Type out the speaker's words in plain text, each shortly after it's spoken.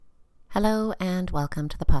Hello and welcome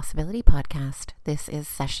to the Possibility podcast. This is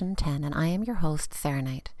session 10 and I am your host, Sarah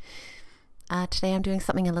Knight. Today I'm doing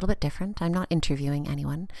something a little bit different. I'm not interviewing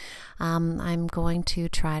anyone. I'm going to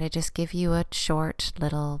try to just give you a short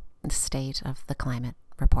little state of the climate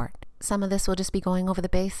report. Some of this will just be going over the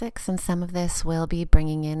basics, and some of this will be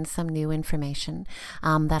bringing in some new information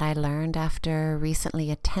that I learned after recently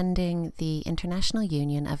attending the International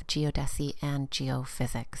Union of Geodesy and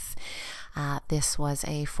Geophysics. This was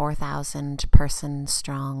a 4,000 person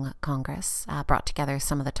strong congress, brought together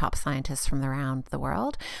some of the top scientists from around the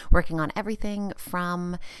world, working on everything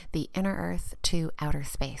from the inner Earth to outer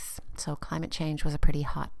space. So climate change was a pretty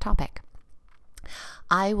hot topic.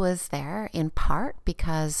 I was there in part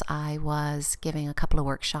because I was giving a couple of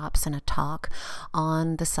workshops and a talk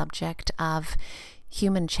on the subject of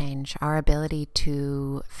human change, our ability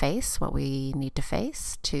to face what we need to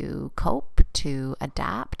face, to cope, to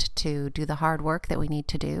adapt, to do the hard work that we need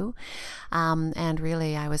to do. And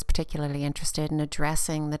really, I was particularly interested in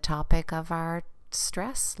addressing the topic of our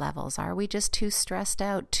stress levels. Are we just too stressed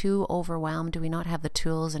out, too overwhelmed? Do we not have the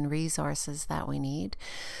tools and resources that we need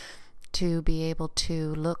to be able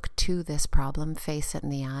to look to this problem, face it in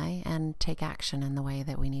the eye, and take action in the way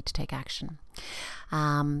that we need to take action?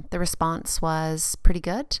 The response was pretty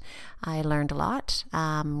good. I learned a lot,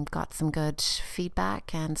 got some good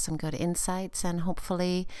feedback and some good insights, and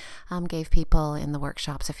hopefully gave people in the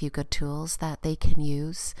workshops a few good tools that they can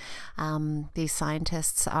use. These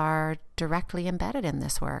scientists are directly embedded in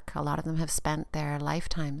this work. A lot of them have spent their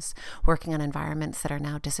lifetimes working on environments that are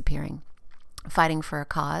now disappearing, fighting for a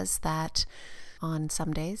cause that on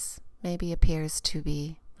some days maybe appears to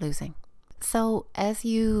be losing. So as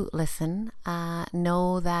you listen,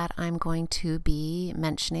 know that I'm going to be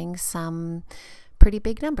mentioning some pretty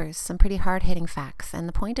big numbers, some pretty hard-hitting facts. And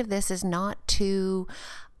the point of this is not to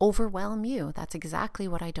overwhelm you. That's exactly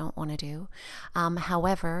what I don't want to do.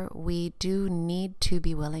 However, we do need to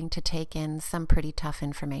be willing to take in some pretty tough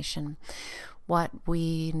information. What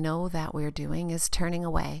we know that we're doing is turning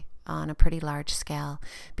away on a pretty large scale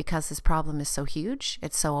because this problem is so huge.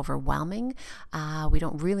 It's so overwhelming. We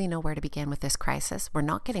don't really know where to begin with this crisis. We're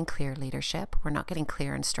not getting clear leadership. We're not getting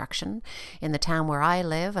clear instruction. In the town where I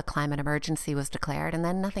live, a climate emergency was declared and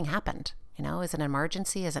then nothing happened. You know, is it an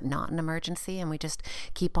emergency? Is it not an emergency? And we just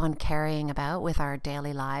keep on carrying about with our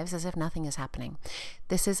daily lives as if nothing is happening.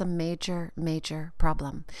 This is a major, major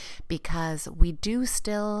problem because we do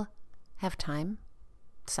still have time,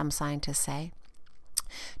 some scientists say,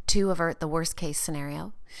 to avert the worst case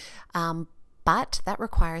scenario. But that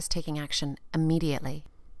requires taking action immediately.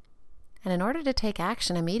 And in order to take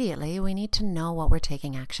action immediately, we need to know what we're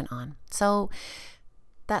taking action on. So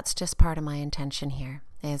that's just part of my intention here,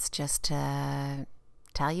 is just to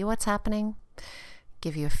tell you what's happening,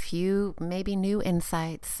 give you a few maybe new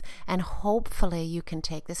insights, and hopefully you can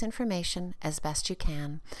take this information as best you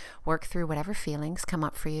can, work through whatever feelings come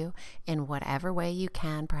up for you in whatever way you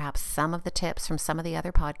can. Perhaps some of the tips from some of the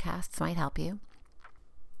other podcasts might help you,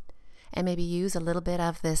 and maybe use a little bit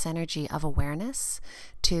of this energy of awareness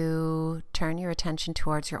to turn your attention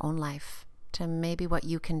towards your own life, to maybe what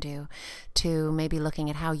you can do, to maybe looking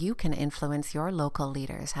at how you can influence your local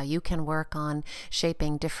leaders, how you can work on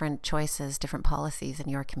shaping different choices, different policies in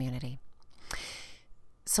your community.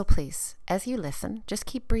 So please, as you listen, just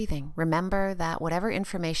keep breathing. Remember that whatever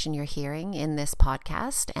information you're hearing in this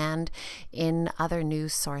podcast and in other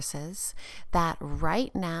news sources, that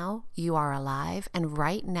right now you are alive and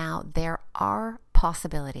right now there are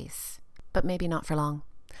possibilities, but maybe not for long.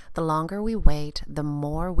 The longer we wait, the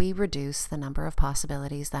more we reduce the number of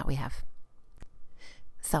possibilities that we have.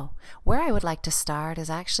 So where I would like to start is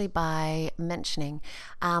actually by mentioning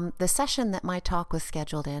the session that my talk was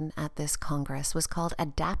scheduled in at this Congress was called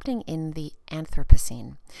Adapting in the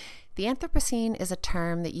Anthropocene. The Anthropocene is a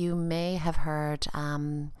term that you may have heard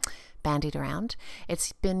bandied around.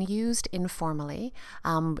 It's been used informally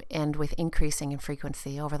and with increasing in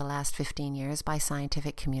frequency over the last 15 years by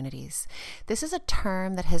scientific communities. This is a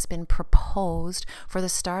term that has been proposed for the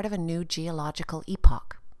start of a new geological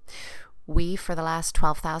epoch. We, for the last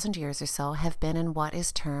 12,000 years or so, have been in what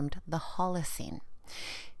is termed the Holocene.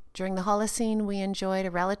 During the Holocene, we enjoyed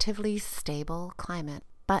a relatively stable climate,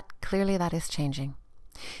 but clearly that is changing.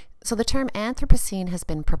 So the term Anthropocene has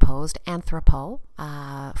been proposed, anthropo,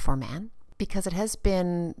 for man, because it has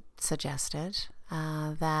been suggested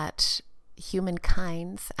that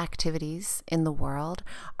humankind's activities in the world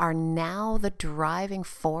are now the driving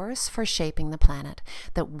force for shaping the planet.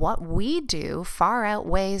 That what we do far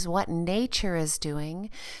outweighs what nature is doing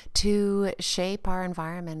to shape our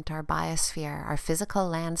environment, our biosphere, our physical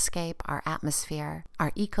landscape, our atmosphere,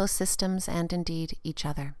 our ecosystems, and indeed each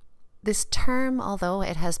other. This term, although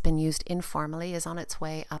it has been used informally, is on its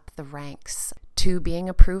way up the ranks to being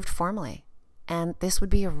approved formally. And this would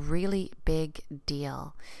be a really big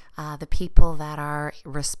deal. The people that are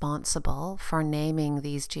responsible for naming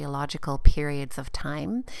these geological periods of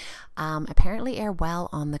time apparently err well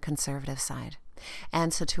on the conservative side.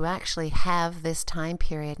 And so to actually have this time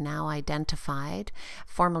period now identified,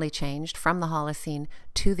 formally changed from the Holocene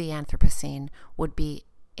to the Anthropocene would be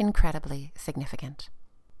incredibly significant.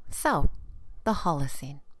 So, the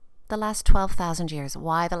Holocene, the last 12,000 years.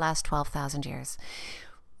 Why the last 12,000 years?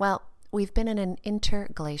 Well, we've been in an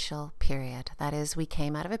interglacial period. That is, we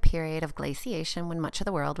came out of a period of glaciation when much of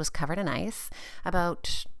the world was covered in ice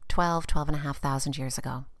about 12,500 years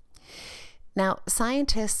ago. Now,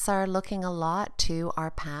 scientists are looking a lot to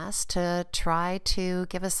our past to try to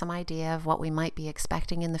give us some idea of what we might be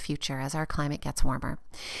expecting in the future as our climate gets warmer.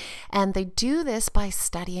 And they do this by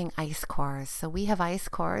studying ice cores. So we have ice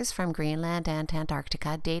cores from Greenland and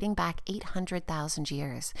Antarctica dating back 800,000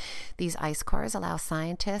 years. These ice cores allow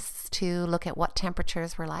scientists to look at what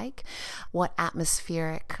temperatures were like, what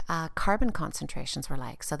atmospheric carbon concentrations were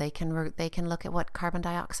like. So they can look at what carbon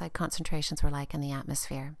dioxide concentrations were like in the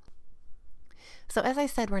atmosphere. So as I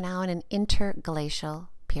said, we're now in an interglacial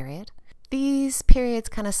period. These periods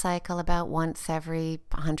kind of cycle about once every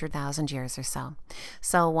 100,000 years or so.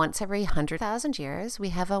 So once every 100,000 years, we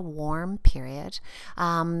have a warm period.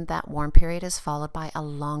 That warm period is followed by a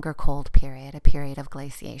longer cold period, a period of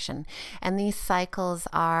glaciation. And these cycles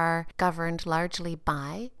are governed largely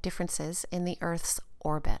by differences in the Earth's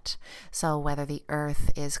orbit. So whether the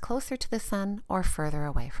Earth is closer to the sun or further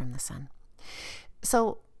away from the sun.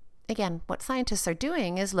 So again, what scientists are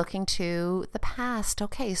doing is looking to the past.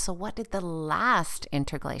 Okay, so what did the last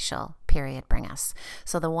interglacial period bring us?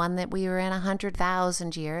 So the one that we were in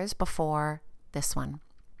 100,000 years before this one.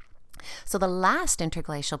 So the last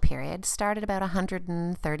interglacial period started about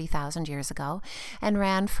 130,000 years ago and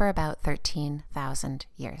ran for about 13,000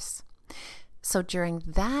 years. So during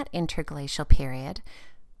that interglacial period,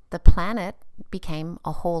 the planet became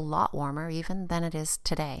a whole lot warmer even than it is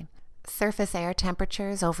today. Surface air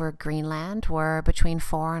temperatures over Greenland were between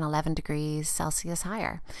 4 and 11 degrees Celsius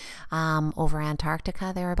higher. Over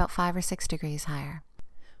Antarctica, they were about 5 or 6 degrees higher.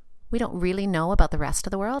 We don't really know about the rest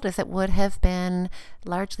of the world, as it would have been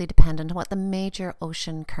largely dependent on what the major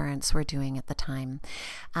ocean currents were doing at the time.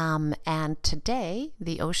 And today,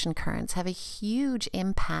 the ocean currents have a huge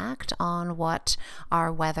impact on what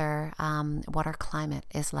our weather, what our climate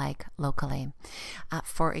is like locally.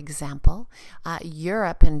 For example,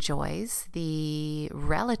 Europe enjoys the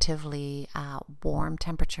relatively warm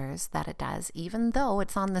temperatures that it does, even though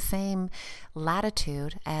it's on the same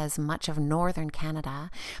latitude as much of northern Canada,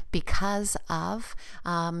 because of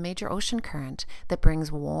a major ocean current that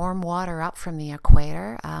brings warm water up from the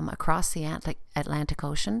equator across the Atlantic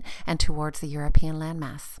Ocean and towards the European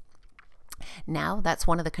landmass. Now, that's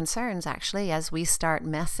one of the concerns, actually, as we start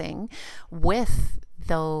messing with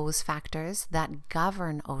those factors that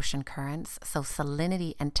govern ocean currents, so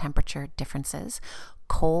salinity and temperature differences.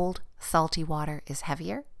 Cold, salty water is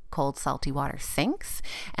heavier. Cold, salty water sinks,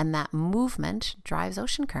 and that movement drives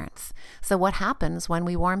ocean currents. So what happens when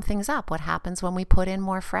we warm things up? What happens when we put in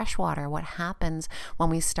more fresh water? What happens when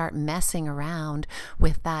we start messing around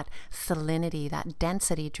with that salinity, that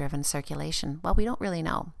density-driven circulation? Well, we don't really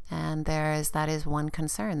know. And that is one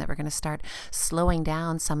concern, that we're going to start slowing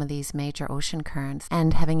down some of these major ocean currents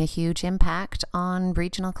and having a huge impact on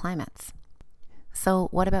regional climates. So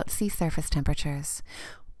what about sea surface temperatures?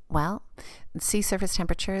 Well, sea surface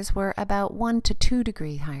temperatures were about 1 to 2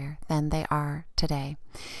 degrees higher than they are today.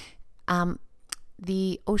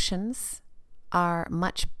 The oceans are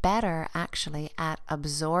much better actually at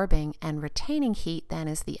absorbing and retaining heat than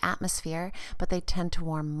is the atmosphere, but they tend to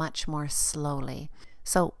warm much more slowly.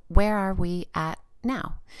 So where are we at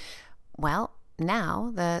now? Well,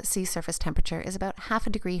 now the sea surface temperature is about half a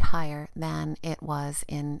degree higher than it was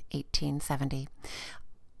in 1870.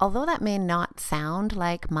 Although that may not sound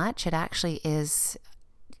like much, it actually is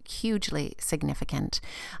hugely significant.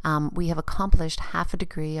 We have accomplished half a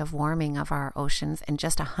degree of warming of our oceans in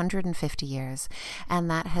just 150 years, and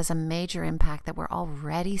that has a major impact that we're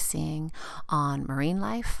already seeing on marine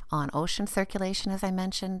life, on ocean circulation, as I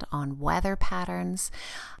mentioned, on weather patterns,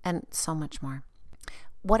 and so much more.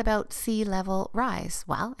 What about sea level rise?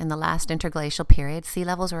 Well, in the last interglacial period, sea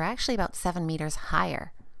levels were actually about 7 meters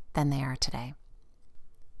higher than they are today.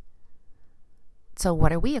 So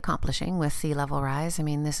what are we accomplishing with sea level rise? I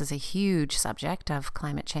mean, this is a huge subject of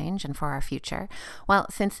climate change and for our future. Well,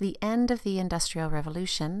 since the end of the Industrial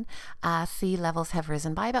Revolution, sea levels have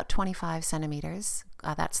risen by about 25 centimeters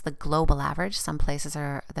That's the global average. Some places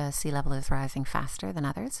the sea level is rising faster than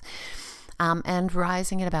others, and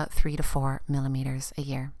rising at about 3 to 4 millimeters a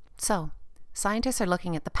year. So scientists are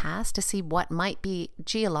looking at the past to see what might be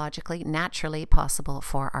geologically, naturally possible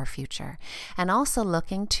for our future, and also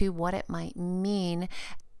looking to what it might mean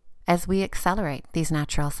as we accelerate these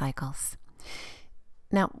natural cycles.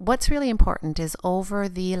 Now, what's really important is over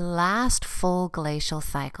the last full glacial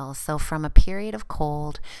cycle, so from a period of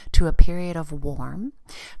cold to a period of warm,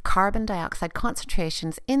 carbon dioxide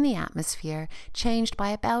concentrations in the atmosphere changed by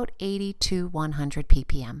about 80 to 100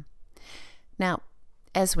 ppm. Now,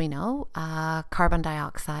 as we know, carbon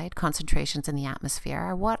dioxide concentrations in the atmosphere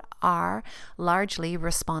are what are largely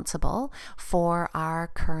responsible for our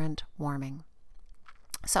current warming.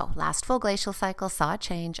 So, last full glacial cycle saw a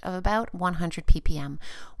change of about 100 ppm.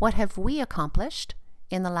 What have we accomplished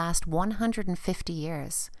in the last 150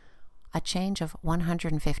 years? A change of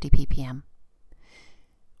 150 ppm.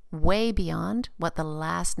 Way beyond what the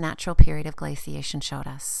last natural period of glaciation showed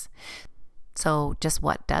us. So just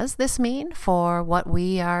what does this mean for what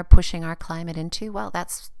we are pushing our climate into? Well,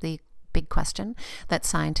 that's the big question that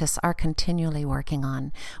scientists are continually working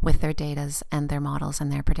on with their data and their models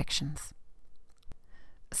and their predictions.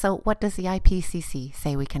 So what does the IPCC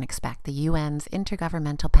say we can expect, the UN's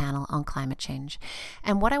Intergovernmental Panel on Climate Change?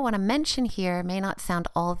 And what I want to mention here may not sound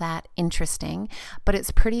all that interesting, but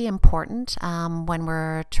it's pretty important when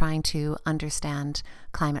we're trying to understand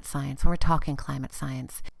climate science, when we're talking climate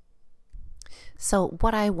science. So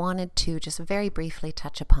what I wanted to just very briefly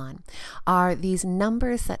touch upon are these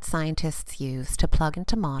numbers that scientists use to plug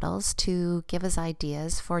into models to give us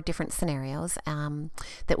ideas for different scenarios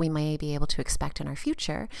that we may be able to expect in our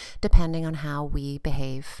future, depending on how we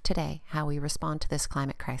behave today, how we respond to this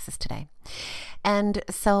climate crisis today. And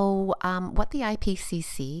so what the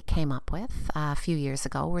IPCC came up with a few years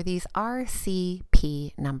ago were these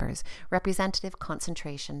RCP numbers, representative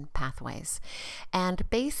concentration pathways. And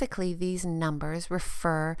basically these numbers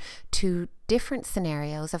refer to different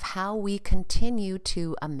scenarios of how we continue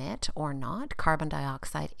to emit or not carbon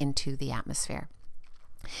dioxide into the atmosphere.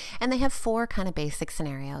 And they have 4 kind of basic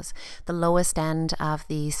scenarios. The lowest end of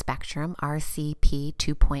the spectrum, RCP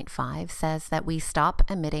 2.5, says that we stop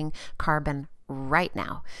emitting carbon right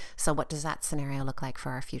now. So what does that scenario look like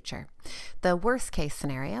for our future? The worst case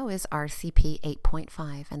scenario is RCP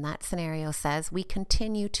 8.5, and that scenario says we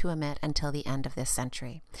continue to emit until the end of this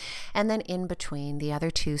century. And then in between, the other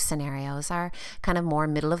 2 scenarios are kind of more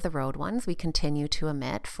middle of the road ones. We continue to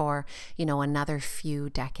emit for, another few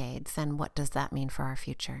decades. And what does that mean for our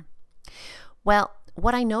future? Well,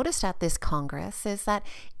 what I noticed at this Congress is that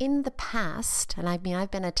in the past, and I've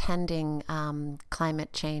been attending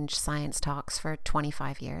climate change science talks for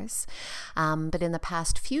 25 years, but in the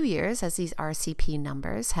past few years, as these RCP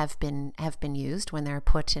numbers have been used when they're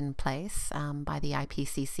put in place by the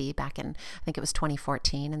IPCC back in, I think it was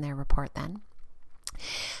 2014 in their report then,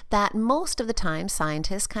 that most of the time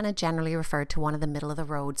scientists kind of generally referred to one of the middle of the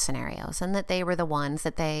road scenarios, and that they were the ones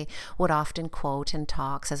that they would often quote in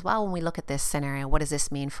talks as well. When we look at this scenario, what does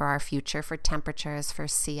this mean for our future, for temperatures, for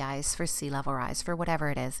sea ice, for sea level rise, for whatever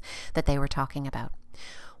it is that they were talking about?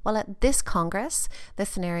 Well, at this Congress, the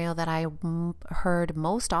scenario that I heard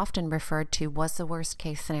most often referred to was the worst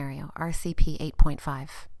case scenario, RCP 8.5.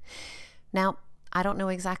 Now, I don't know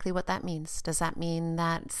exactly what that means. Does that mean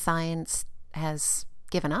that science has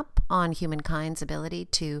given up on humankind's ability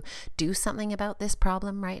to do something about this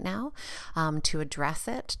problem right now, to address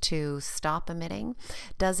it, to stop emitting?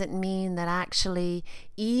 Does it mean that actually,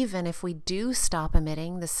 even if we do stop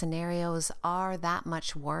emitting, the scenarios are that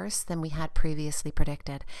much worse than we had previously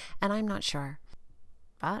predicted? And I'm not sure.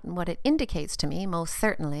 But what it indicates to me most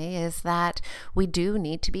certainly is that we do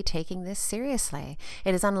need to be taking this seriously.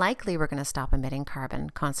 It is unlikely we're going to stop emitting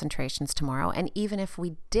carbon concentrations tomorrow. And even if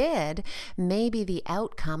we did, maybe the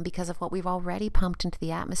outcome, because of what we've already pumped into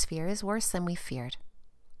the atmosphere, is worse than we feared.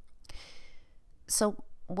 So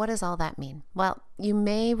what does all that mean? Well, you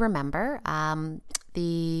may remember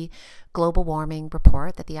the global warming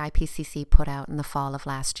report that the IPCC put out in the fall of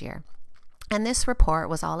last year. And this report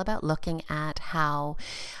was all about looking at how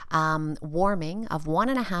warming of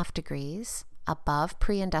 1.5 degrees above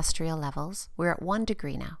pre-industrial levels, we're at 1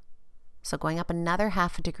 degree now. So going up another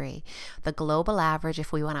 0.5 degree, the global average,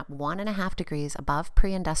 if we went up 1.5 degrees above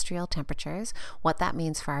pre-industrial temperatures, what that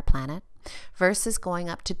means for our planet, versus going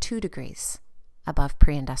up to 2 degrees above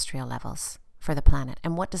pre-industrial levels for the planet.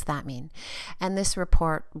 And what does that mean? And this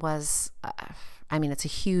report was, it's a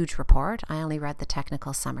huge report. I only read the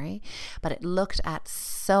technical summary, but it looked at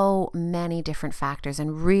so many different factors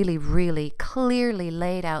and really, really clearly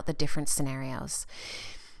laid out the different scenarios.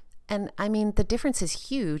 And I mean, the difference is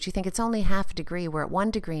huge. You think it's only half a degree. We're at 1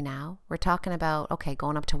 degree now. We're talking about, okay,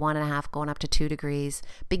 going up to 1.5, going up to 2 degrees.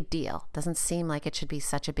 Big deal. Doesn't seem like it should be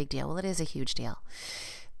such a big deal. Well, it is a huge deal.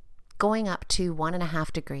 Going up to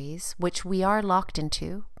 1.5 degrees, which we are locked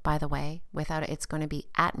into, by the way, without it, it's going to be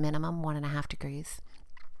at minimum 1.5 degrees,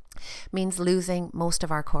 means losing most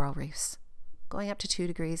of our coral reefs. Going up to 2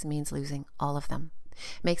 degrees means losing all of them.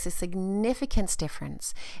 Makes a significant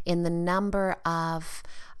difference in the number of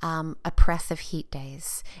oppressive heat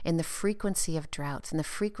days, in the frequency of droughts, in the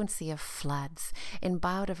frequency of floods, in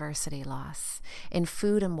biodiversity loss, in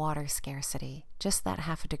food and water scarcity, just that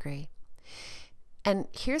 0.5 degree. And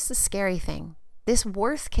here's the scary thing. This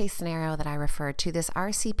worst case scenario that I referred to, this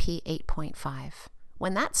RCP 8.5,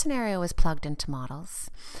 when that scenario is plugged into models,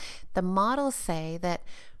 the models say that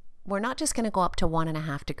we're not just going to go up to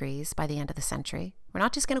 1.5 degrees by the end of the century. We're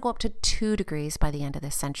not just going to go up to 2 degrees by the end of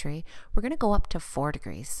this century. We're going to go up to 4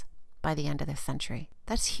 degrees by the end of this century.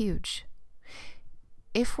 That's huge.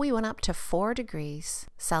 If we went up to 4 degrees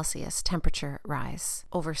Celsius temperature rise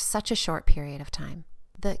over such a short period of time,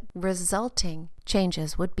 the resulting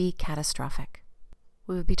changes would be catastrophic.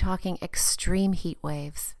 We would be talking extreme heat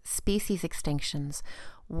waves, species extinctions,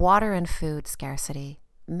 water and food scarcity,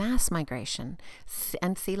 mass migration,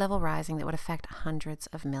 and sea level rising that would affect hundreds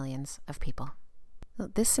of millions of people.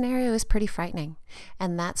 This scenario is pretty frightening,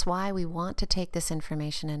 and that's why we want to take this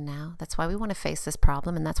information in now. That's why we want to face this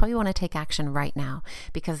problem, and that's why we want to take action right now,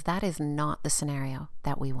 because that is not the scenario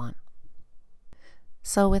that we want.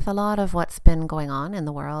 So with a lot of what's been going on in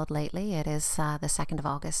the world lately, it is the 2nd of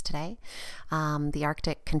August today. The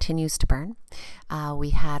Arctic continues to burn. We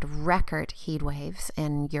had record heat waves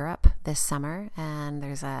in Europe this summer, and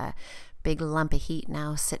there's a big lump of heat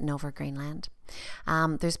now sitting over Greenland.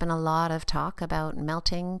 There's been a lot of talk about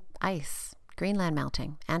melting ice, Greenland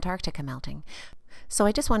melting, Antarctica melting. So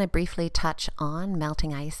I just want to briefly touch on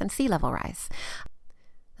melting ice and sea level rise.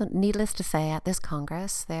 Needless to say, at this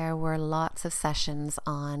Congress, there were lots of sessions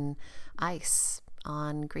on ice,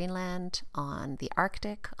 on Greenland, on the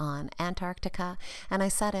Arctic, on Antarctica, and I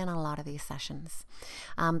sat in on a lot of these sessions.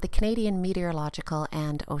 The Canadian Meteorological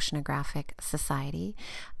and Oceanographic Society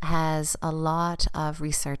has a lot of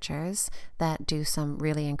researchers that do some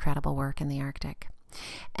really incredible work in the Arctic.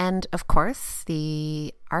 And of course,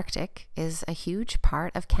 the Arctic is a huge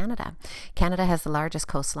part of Canada. Canada has the largest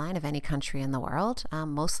coastline of any country in the world,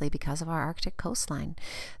 mostly because of our Arctic coastline.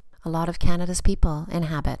 A lot of Canada's people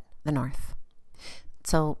inhabit the north.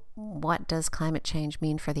 So what does climate change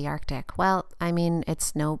mean for the Arctic? Well, I mean,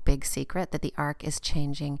 it's no big secret that the Arctic is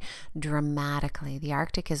changing dramatically. The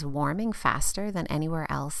Arctic is warming faster than anywhere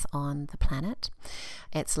else on the planet.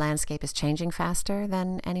 Its landscape is changing faster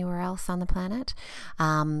than anywhere else on the planet.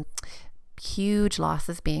 Huge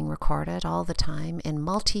losses being recorded all the time in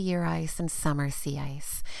multi-year ice and summer sea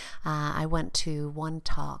ice. I went to one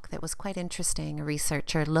talk that was quite interesting, a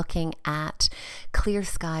researcher looking at clear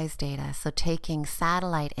skies data, so taking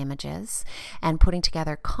satellite images and putting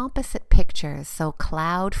together composite pictures, so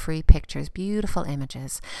cloud-free pictures, beautiful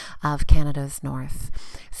images of Canada's north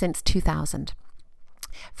since 2000.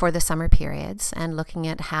 For the summer periods, and looking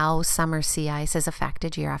at how summer sea ice is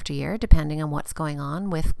affected year after year, depending on what's going on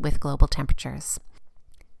with global temperatures.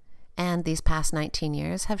 And these past 19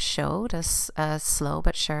 years have showed us a slow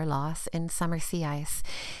but sure loss in summer sea ice.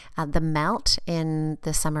 The melt in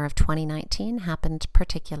the summer of 2019 happened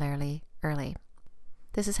particularly early.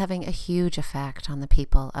 This is having a huge effect on the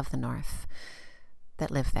people of the north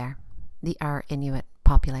that live there, our Inuit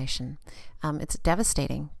population. It's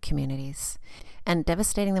devastating communities, and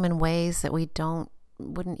devastating them in ways that we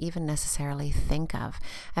wouldn't even necessarily think of.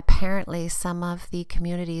 Apparently, some of the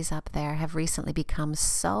communities up there have recently become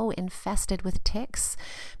so infested with ticks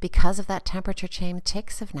because of that temperature change.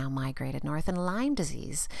 Ticks have now migrated north, and Lyme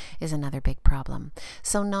disease is another big problem.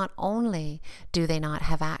 So not only do they not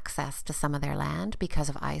have access to some of their land because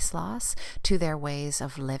of ice loss, to their ways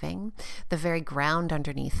of living, the very ground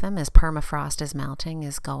underneath them, as permafrost is melting,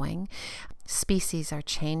 is going. Species are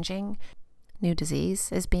changing. New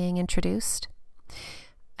disease is being introduced.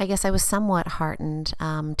 I guess I was somewhat heartened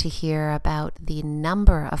to hear about the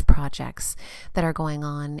number of projects that are going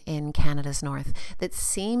on in Canada's north that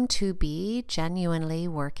seem to be genuinely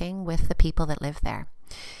working with the people that live there.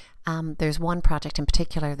 There's one project in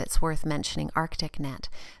particular that's worth mentioning, ArcticNet,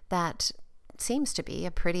 that seems to be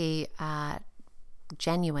a pretty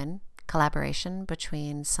genuine collaboration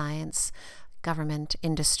between science, government,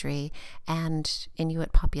 industry, and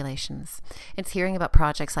Inuit populations. It's hearing about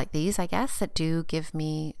projects like these, I guess, that do give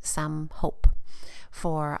me some hope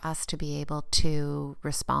for us to be able to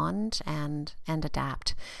respond and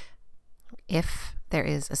adapt if there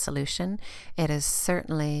is a solution, it is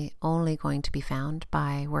certainly only going to be found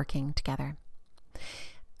by working together.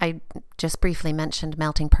 I just briefly mentioned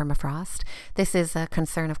melting permafrost. This is a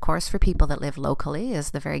concern, of course, for people that live locally, as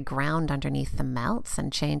the very ground underneath them melts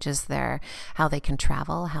and changes how they can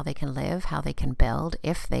travel, how they can live, how they can build,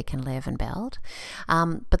 if they can live and build.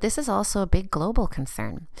 But this is also a big global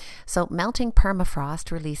concern. So melting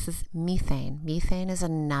permafrost releases methane. Methane is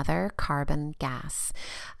another carbon gas.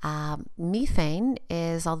 Methane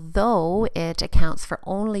is, although it accounts for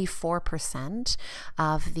only 4%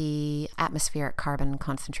 of the atmospheric carbon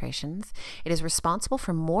concentrations, it is responsible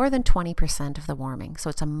for more than 20% of the warming. So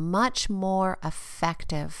it's a much more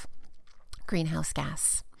effective greenhouse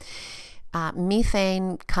gas.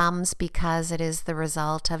 Methane comes because it is the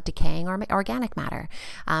result of decaying organic matter.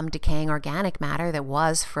 Decaying organic matter that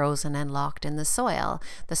was frozen and locked in the soil.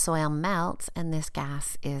 The soil melts and this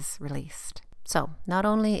gas is released. So not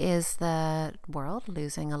only is the world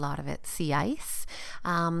losing a lot of its sea ice,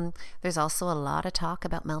 there's also a lot of talk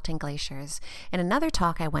about melting glaciers. In another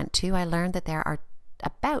talk I went to, I learned that there are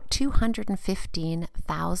about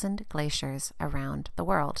 215,000 glaciers around the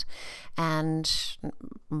world. And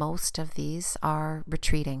most of these are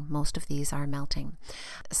retreating. Most of these are melting.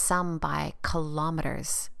 Some by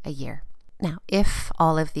kilometers a year. Now, if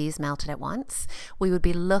all of these melted at once, we would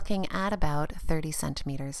be looking at about 30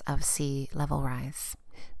 centimeters of sea level rise.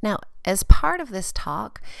 Now, as part of this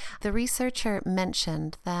talk, the researcher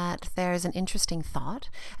mentioned that there's an interesting thought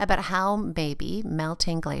about how maybe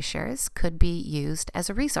melting glaciers could be used as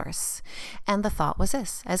a resource. And the thought was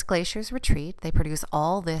this: as glaciers retreat, they produce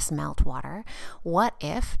all this melt water. What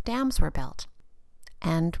if dams were built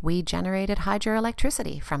and we generated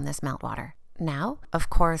hydroelectricity from this meltwater? Now, of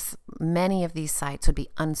course, many of these sites would be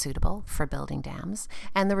unsuitable for building dams,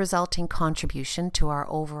 and the resulting contribution to our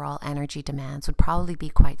overall energy demands would probably be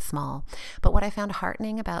quite small. But what I found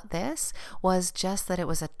heartening about this was just that it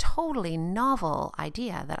was a totally novel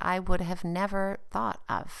idea that I would have never thought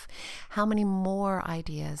of. How many more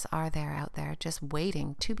ideas are there out there just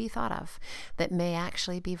waiting to be thought of that may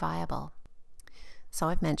actually be viable? So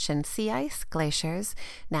I've mentioned sea ice, glaciers.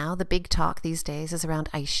 Now the big talk these days is around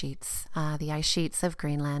ice sheets, the ice sheets of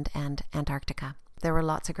Greenland and Antarctica. There were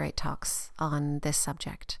lots of great talks on this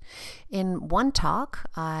subject. In one talk,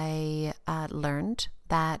 I learned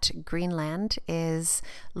that Greenland is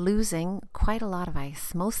losing quite a lot of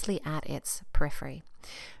ice, mostly at its periphery.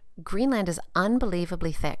 Greenland is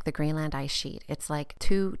unbelievably thick, the Greenland ice sheet. It's like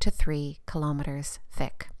 2 to 3 kilometers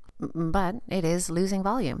thick. But it is losing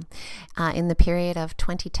volume. In the period of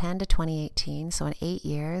 2010 to 2018, so in 8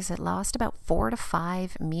 years, it lost about 4 to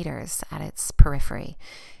 5 meters at its periphery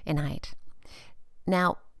in height.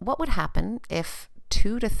 Now, what would happen if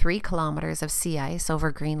 2 to 3 kilometers of sea ice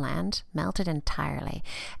over Greenland melted entirely?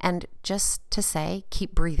 And just to say,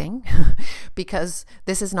 keep breathing, because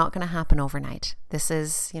this is not going to happen overnight. This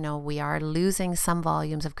is, we are losing some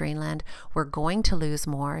volumes of Greenland. We're going to lose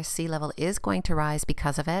more. Sea level is going to rise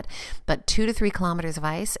because of it. But 2 to 3 kilometers of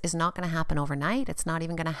ice is not going to happen overnight. It's not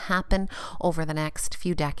even going to happen over the next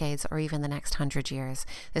few decades or even the next 100 years.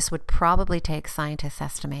 This would probably take, scientists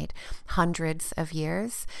estimate, hundreds of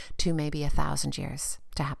years to maybe 1,000 years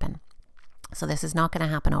to happen. So this is not going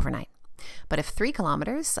to happen overnight. But if 3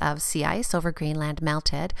 kilometers of sea ice over Greenland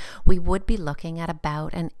melted, we would be looking at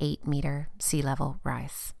about an 8-meter sea level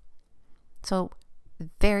rise. So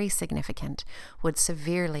very significant, would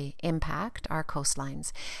severely impact our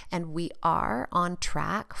coastlines. And we are on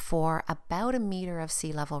track for about 1 meter of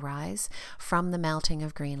sea level rise from the melting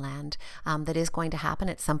of Greenland. That is going to happen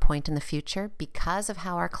at some point in the future because of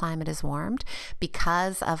how our climate is warmed,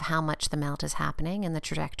 because of how much the melt is happening and the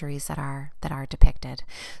trajectories that are depicted.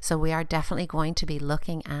 So we are definitely going to be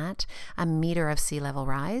looking at 1 meter of sea level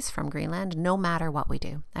rise from Greenland, no matter what we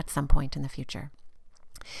do at some point in the future.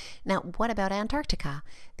 Now, what about Antarctica?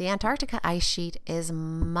 The Antarctica ice sheet is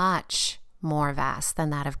much more vast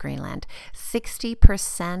than that of Greenland.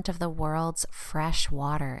 60% of the world's fresh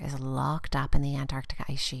water is locked up in the Antarctica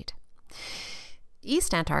ice sheet.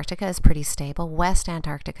 East Antarctica is pretty stable. West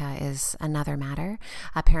Antarctica is another matter.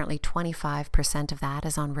 Apparently 25% of that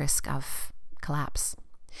is on risk of collapse.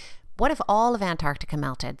 What if all of Antarctica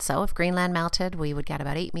melted? So if Greenland melted, we would get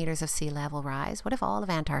about 8 meters of sea level rise. What if all of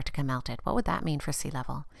Antarctica melted? What would that mean for sea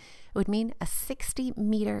level? It would mean a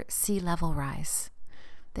 60-meter sea level rise.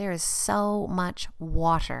 There is so much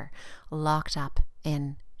water locked up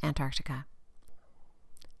in Antarctica.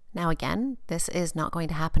 Now again, this is not going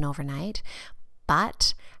to happen overnight,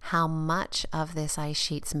 but how much of this ice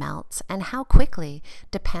sheet melts and how quickly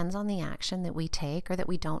depends on the action that we take or that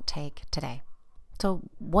we don't take today. So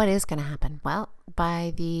what is going to happen? Well,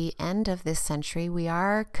 by the end of this century, we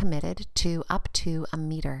are committed to up to a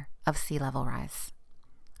meter of sea level rise.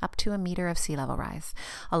 Up to a meter of sea level rise.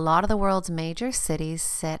 A lot of the world's major cities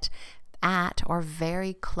sit at or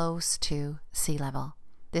very close to sea level.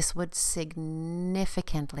 This would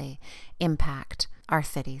significantly impact our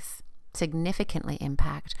cities, significantly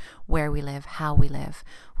impact where we live, how we live,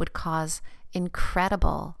 would cause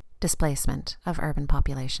incredible displacement of urban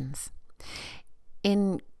populations.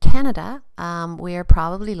 In Canada, we are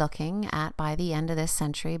probably looking at, by the end of this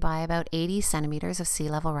century, by about 80 centimeters of sea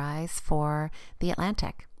level rise for the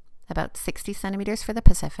Atlantic, about 60 centimeters for the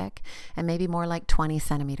Pacific, and maybe more like 20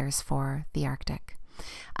 centimeters for the Arctic.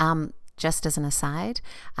 Just as an aside,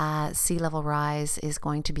 sea level rise is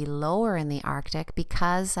going to be lower in the Arctic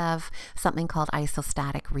because of something called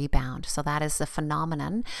isostatic rebound. So that is the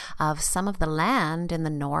phenomenon of some of the land in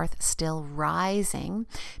the north still rising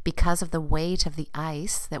because of the weight of the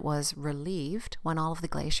ice that was relieved when all of the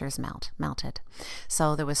glaciers melted.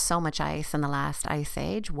 So there was so much ice in the last ice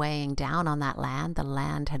age weighing down on that land. The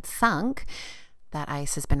land had sunk. That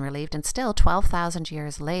ice has been relieved, and still 12,000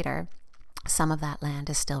 years later, some of that land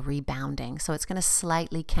is still rebounding. So it's going to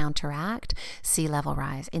slightly counteract sea level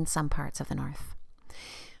rise in some parts of the north.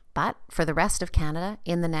 But for the rest of Canada,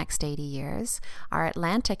 in the next 80 years, our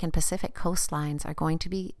Atlantic and Pacific coastlines are going to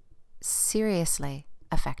be seriously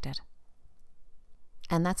affected.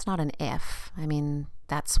 And that's not an if. I mean,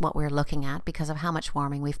 that's what we're looking at because of how much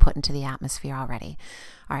warming we've put into the atmosphere already.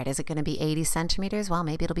 All right, is it going to be 80 centimeters? Well,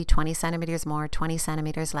 maybe it'll be 20 centimeters more, 20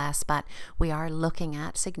 centimeters less, but we are looking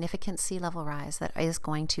at significant sea level rise that is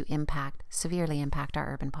going to severely impact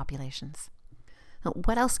our urban populations. Now,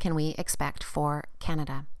 what else can we expect for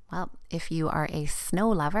Canada? Well, if you are a snow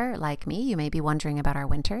lover like me, you may be wondering about our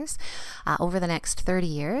winters. Over the next 30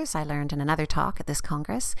 years, I learned in another talk at this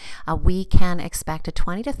Congress, we can expect a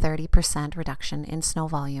 20 to 30% reduction in snow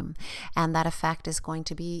volume. And that effect is going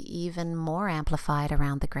to be even more amplified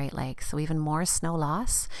around the Great Lakes. So even more snow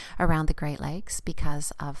loss around the Great Lakes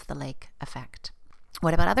because of the lake effect.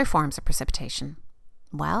 What about other forms of precipitation?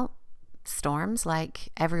 Well, storms, like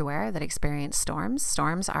everywhere that experience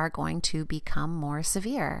storms are going to become more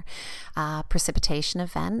severe. Precipitation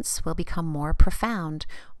events will become more profound.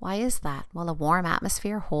 Why is that? Well, a warm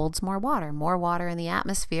atmosphere holds more water. More water in the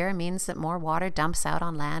atmosphere means that more water dumps out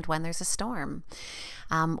on land when there's a storm.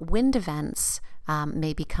 Wind events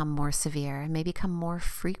may become more severe, may become more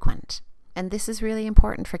frequent. And this is really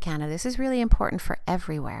important for Canada. This is really important for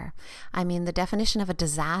everywhere. I mean, the definition of a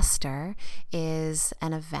disaster is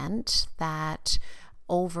an event that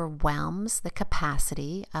overwhelms the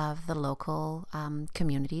capacity of the local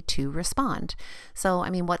community to respond. So, I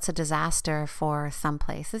mean, what's a disaster for some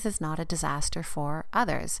places is not a disaster for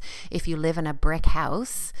others. If you live in a brick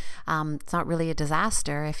house, it's not really a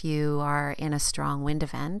disaster if you are in a strong wind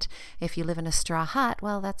event. If you live in a straw hut,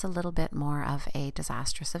 well, that's a little bit more of a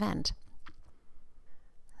disastrous event.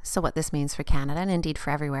 So what this means for Canada, and indeed for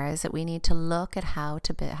everywhere, is that we need to look at how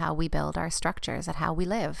we build our structures, at how we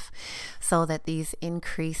live, so that these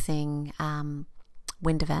increasing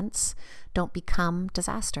wind events don't become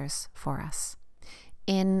disasters for us.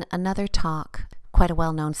 In another talk, quite a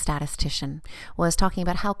well-known statistician was talking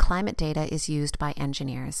about how climate data is used by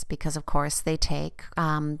engineers, because of course they take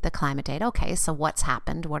the climate data. Okay, so what's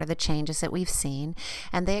happened? What are the changes that we've seen?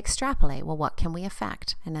 And they extrapolate, well, what can we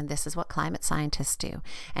affect? And then this is what climate scientists do.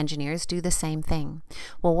 Engineers do the same thing.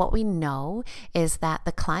 Well, what we know is that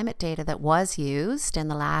the climate data that was used in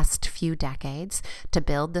the last few decades to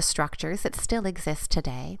build the structures that still exist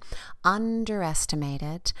today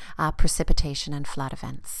underestimated precipitation and flood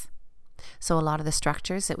events. So a lot of the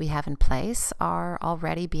structures that we have in place are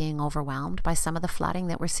already being overwhelmed by some of the flooding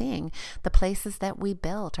that we're seeing. The places that we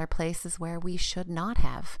built are places where we should not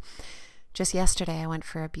have. Just yesterday, I went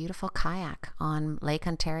for a beautiful kayak on Lake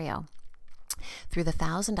Ontario through the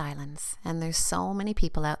Thousand Islands. And there's so many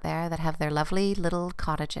people out there that have their lovely little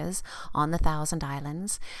cottages on the Thousand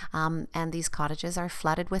Islands. And these cottages are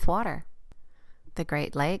flooded with water. The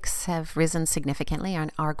Great Lakes have risen significantly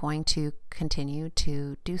and are going to continue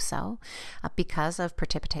to do so because of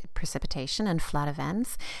precipitation and flood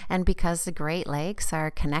events, and because the Great Lakes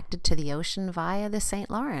are connected to the ocean via the St.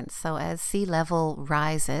 Lawrence. So as sea level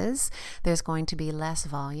rises, there's going to be less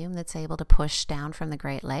volume that's able to push down from the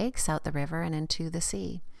Great Lakes out the river and into the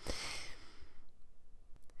sea.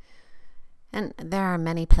 And there are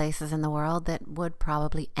many places in the world that would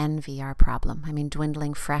probably envy our problem. I mean,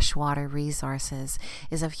 dwindling freshwater resources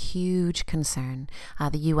is of huge concern.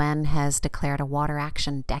 The UN has declared a water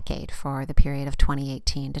action decade for the period of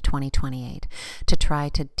 2018 to 2028 to try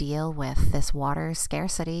to deal with this water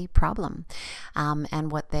scarcity problem.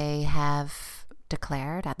 And what they have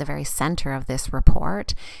declared at the very center of this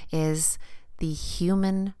report is the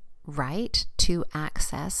human right to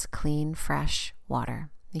access clean, fresh water.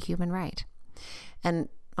 The human right. And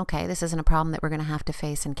okay, this isn't a problem that we're going to have to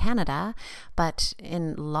face in Canada, but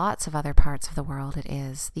in lots of other parts of the world it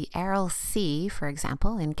is. The Aral Sea, for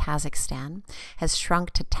example, in Kazakhstan, has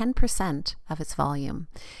shrunk to 10% of its volume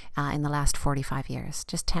in the last 45 years,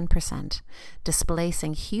 just 10%,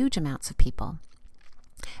 displacing huge amounts of people.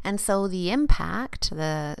 And so the impact,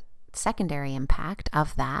 the secondary impact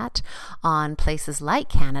of that on places like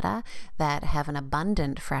Canada that have an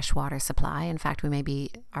abundant freshwater supply, in fact we maybe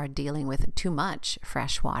are dealing with too much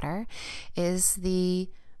fresh water, is the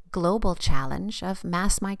global challenge of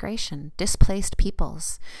mass migration, displaced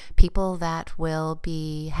peoples, people that will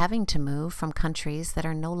be having to move from countries that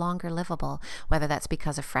are no longer livable, whether that's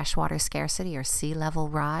because of freshwater scarcity or sea level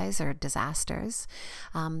rise or disasters,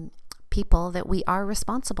 people that we are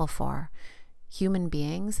responsible for, human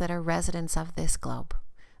beings that are residents of this globe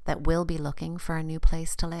that will be looking for a new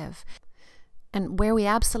place to live. And where we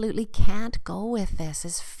absolutely can't go with this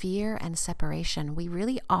is fear and separation. We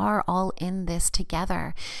really are all in this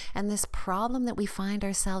together. And this problem that we find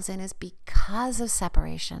ourselves in is because of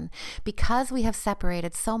separation, because we have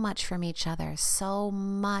separated so much from each other, so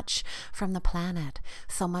much from the planet,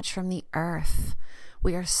 so much from the earth.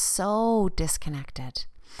 We are so disconnected.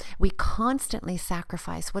 We constantly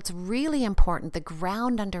sacrifice what's really important, the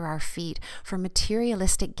ground under our feet, for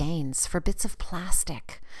materialistic gains, for bits of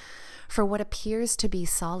plastic, for what appears to be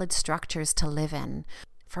solid structures to live in.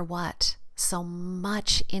 For what? So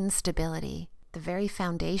much instability. The very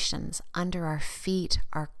foundations under our feet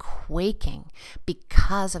are quaking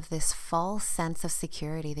because of this false sense of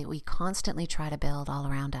security that we constantly try to build all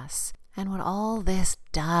around us. And what all this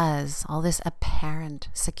does, all this apparent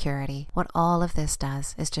security, what all of this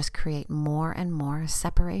does is just create more and more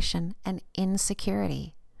separation and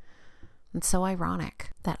insecurity. It's so ironic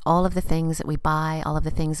that all of the things that we buy, all of the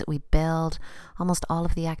things that we build, almost all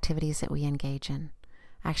of the activities that we engage in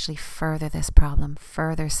actually further this problem,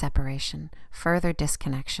 further separation, further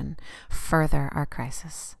disconnection, further our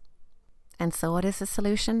crisis. And so what is the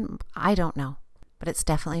solution? I don't know, but it's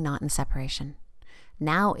definitely not in separation.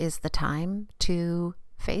 Now is the time to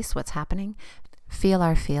face what's happening, feel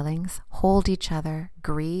our feelings, hold each other,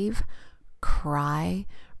 grieve, cry,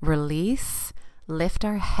 release, lift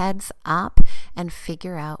our heads up, and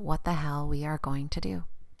figure out what the hell we are going to do.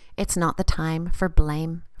 It's not the time for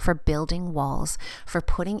blame, for building walls, for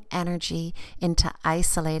putting energy into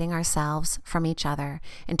isolating ourselves from each other,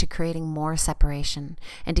 into creating more separation,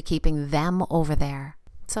 into keeping them over there.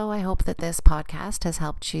 So I hope that this podcast has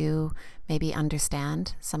helped you maybe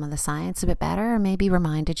understand some of the science a bit better, or maybe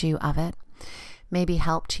reminded you of it, maybe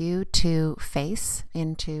helped you to face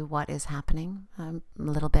into what is happening a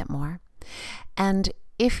little bit more. And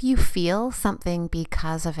if you feel something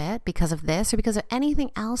because of it, because of this, or because of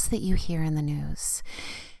anything else that you hear in the news,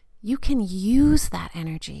 you can use that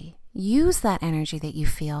energy. Use that energy that you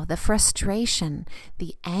feel, the frustration,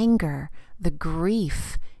 the anger, the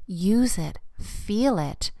grief. Use it, feel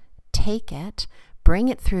it, take it, bring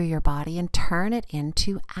it through your body, and turn it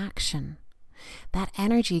into action. That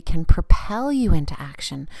energy can propel you into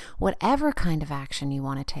action, whatever kind of action you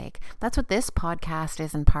want to take. That's what this podcast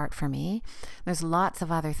is in part for me. There's lots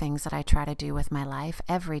of other things that I try to do with my life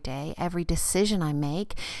every day. Every decision I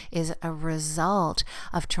make is a result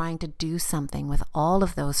of trying to do something with all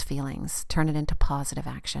of those feelings, turn it into positive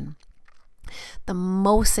action. The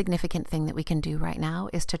most significant thing that we can do right now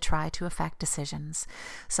is to try to affect decisions.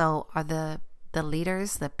 So are the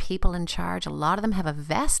leaders, the people in charge, a lot of them have a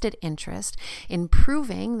vested interest in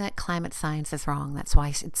proving that climate science is wrong. That's why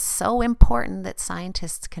it's so important that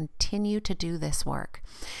scientists continue to do this work,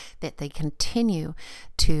 that they continue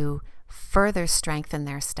to further strengthen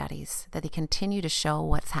their studies, that they continue to show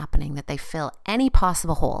what's happening, that they fill any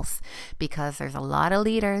possible holes, because there's a lot of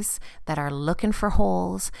leaders that are looking for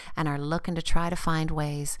holes and are looking to try to find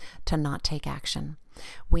ways to not take action.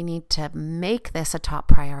 We need to make this a top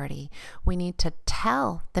priority. We need to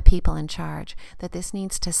tell the people in charge that this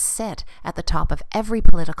needs to sit at the top of every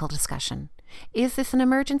political discussion. Is this an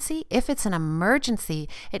emergency? If it's an emergency,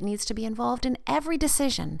 it needs to be involved in every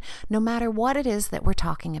decision, no matter what it is that we're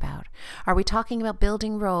talking about. Are we talking about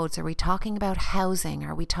building roads? Are we talking about housing?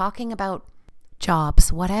 Are we talking about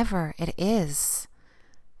jobs? Whatever it is,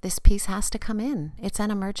 This piece has to come in. It's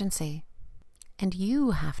an emergency. And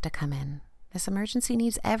you have to come in. This emergency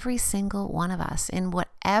needs every single one of us in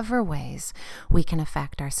whatever ways we can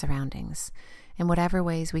affect our surroundings, in whatever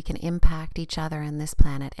ways we can impact each other and this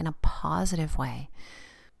planet in a positive way.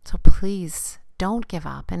 So please don't give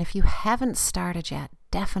up. And if you haven't started yet,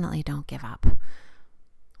 definitely don't give up.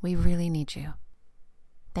 We really need you.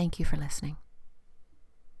 Thank you for listening.